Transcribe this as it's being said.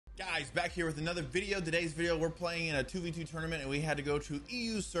Guys, back here with another video. Today's video, we're playing in a 2v2 tournament and we had to go to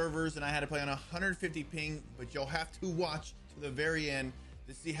EU servers and I had to play on 150 ping, but you'll have to watch to the very end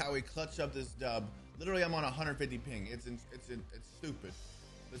to see how we clutch up this dub. Literally, I'm on 150 ping. It's stupid.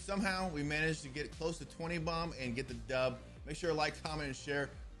 But somehow we managed to get close to 20 bomb and get the dub. Make sure to like, comment, and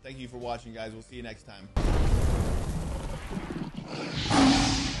share. Thank you for watching, guys. We'll see you next time.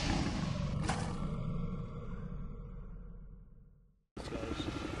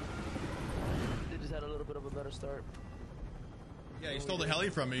 Had a little bit of a better start. Yeah, he stole the heli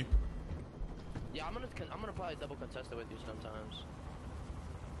from me. Yeah, I'm gonna probably double contest it with you sometimes.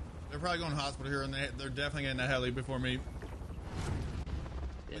 They're probably going to hospital here, and they're definitely getting that heli before me.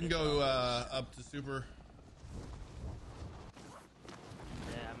 We can go up to super.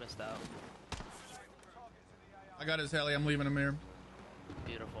 Yeah, I missed out. I got his heli. I'm leaving him here.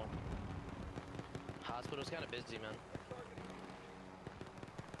 Beautiful. Hospital's kind of busy, man.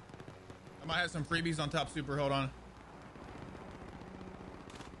 I might have some freebies on top super. Hold on.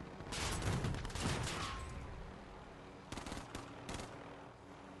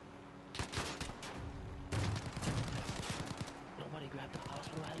 Nobody grabbed the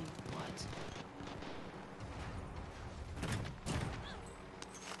hospital heli. What?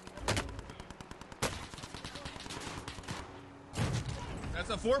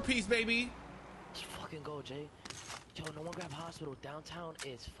 That's a 4-piece, baby. Let's fucking go, Jay. Yo, no one grab hospital. Downtown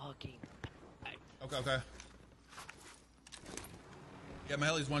is fucking. Okay. Yeah, my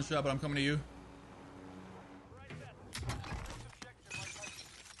heli's one shot, but I'm coming to you.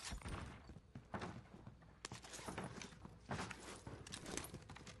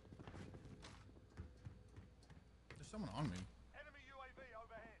 There's someone on me. Enemy UAV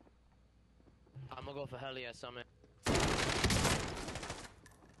overhead. I'm gonna go for heli at summit.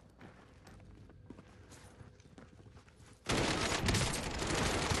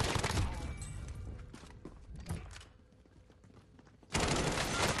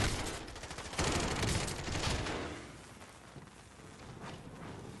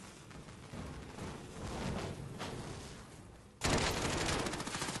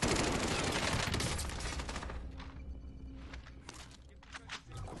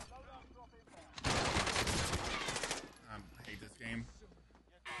 I hate this game.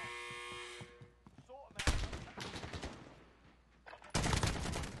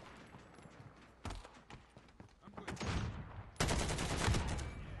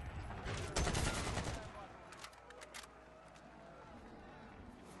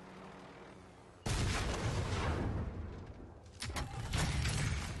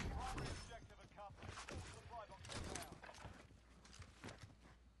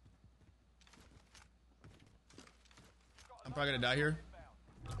 I'm probably gonna die here.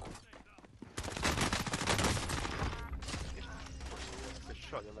 Good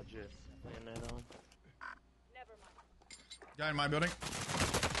shot, you're legit. Guy in my building.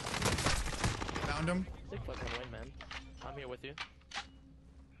 Found him. Sick fucking win, man. I'm here with you.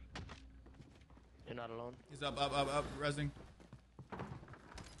 You're not alone. He's up, resing.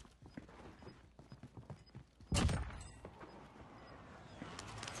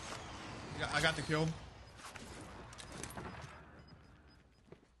 Yeah, I got the kill.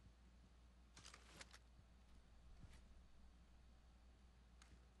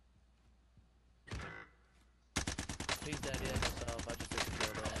 He's dead, yeah, myself. I just took the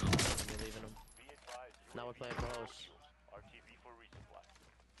kill, though. I'm leaving him. Now we're playing close. RTV for resupply.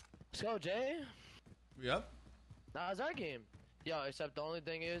 Let's go, Jay. We up? Nah, it's our game. Yo, except the only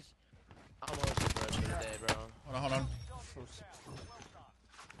thing is, I'm hosting for the rest of the day, bro. Hold on.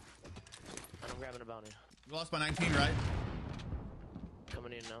 And I'm grabbing a bounty. We lost by 19, right?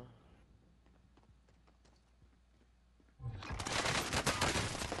 Coming in now.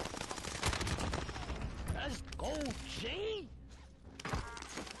 Let's go, Jay!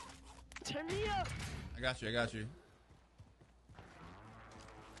 Turn me up! I got you.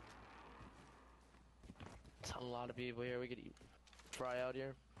 It's a lot of people here. We could try out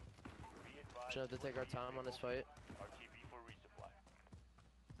here. Should have to take our time on this fight. RTV for resupply.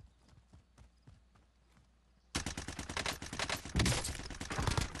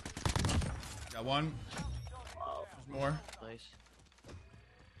 Got one. There's more. Nice.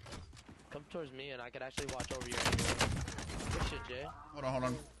 Come towards me and I could actually watch over your angle. Good shit, Jay. Hold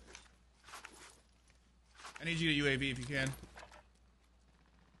on. I need you to UAV if you can.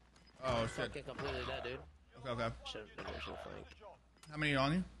 Oh shit. Fucking completely dead, dude. Okay. Should've been initial flank. How many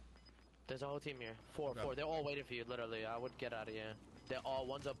on you? There's a whole team here. Four. They're all waiting for you, literally. I would get out of here. They're all,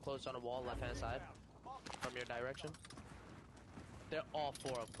 one's up close on the wall, left hand side. From your direction. They're all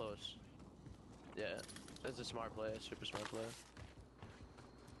four up close. Yeah. That's a smart play, super smart play.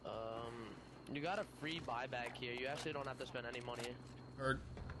 You got a free buyback here. You actually don't have to spend any money. Heard.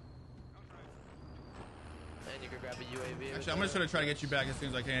 And you can grab a UAV. Actually, I'm just gonna try to get you back as soon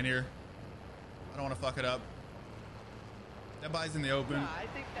as I can here. I don't want to fuck it up. That buy's in the open. Yeah, I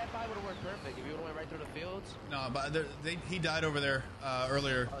think that buy would have worked perfect if you would have went right through the fields. No, but he died over there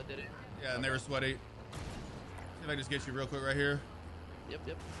earlier. Oh, did it? Yeah, and they were sweaty. See if I can just get you real quick right here.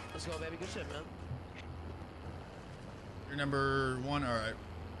 Yep. Let's go, baby. Good shit, man. You're number 1. All right.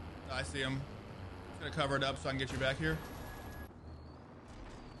 I see him. Just gonna cover it up so I can get you back here.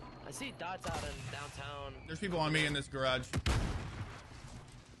 I see dots out in downtown. There's people on me in this garage.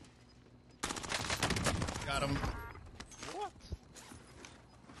 Got him. What?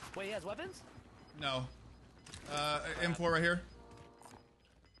 Wait, he has weapons? No. M4 right here.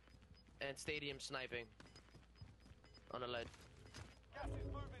 And stadium sniping. On the ledge. Gas is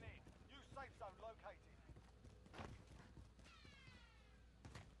moving in. New safe zone located.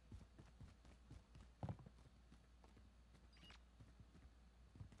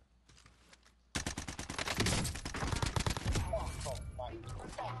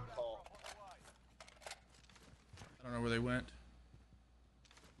 I don't know where they went.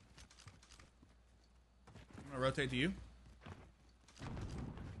 I'm gonna rotate to you.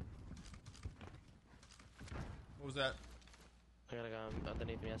 What was that? I gotta go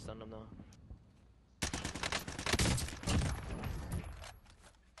underneath me. I stunned him though.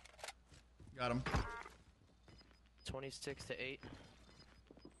 26 to 8.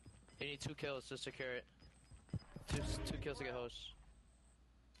 You need 2 kills to secure it. Two kills to get host.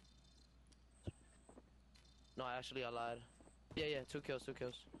 No, actually I lied. Yeah, 2 kills. Enemy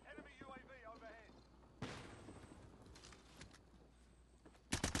UAV overhead.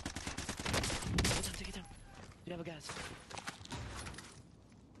 Take it down. You have a gas.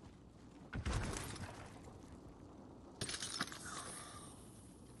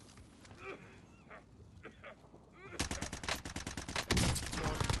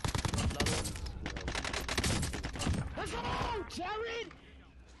 Let's go, Jared!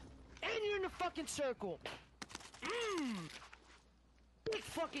 And you're in the fucking circle. Big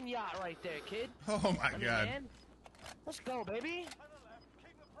fucking yacht right there, kid. Oh my god. Let's go, baby. To the left.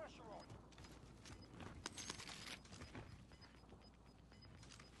 Keep the pressure on.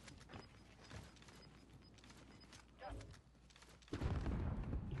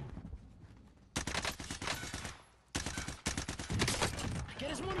 Get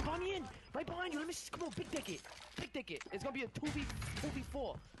his money, Bonnie in. Right behind you. Let me see. Come on, big ticket. Big ticket. It's gonna be a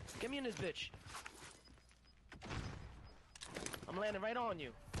 2v4. Get me in this bitch. I'm landing right on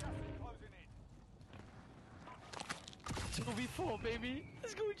you. Closing in. 2v4, baby.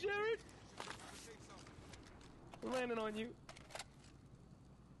 Let's go, Jared. I'm landing on you.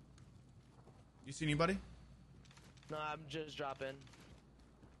 You see anybody? No, I'm just dropping.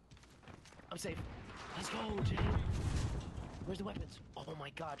 I'm safe. Let's go, Jared. Where's the weapons? Oh my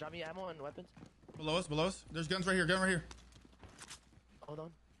god, drop me ammo and weapons. Below us. There's guns right here. Gun right here. Hold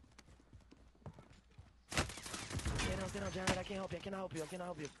on. Stay down, Jared. I can't help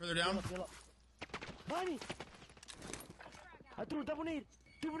you. Further down. Heal up. Bunny! I threw a double nade.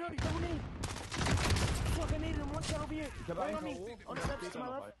 Double nade. Fuck, I needed him. One shot over here. Right on me. On the left, to my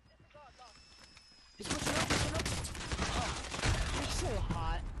left. He's pushing up. Oh, you're so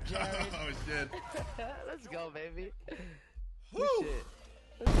hot, Jared. Oh shit. Let's go, baby. Woo!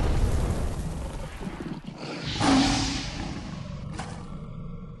 Good shit.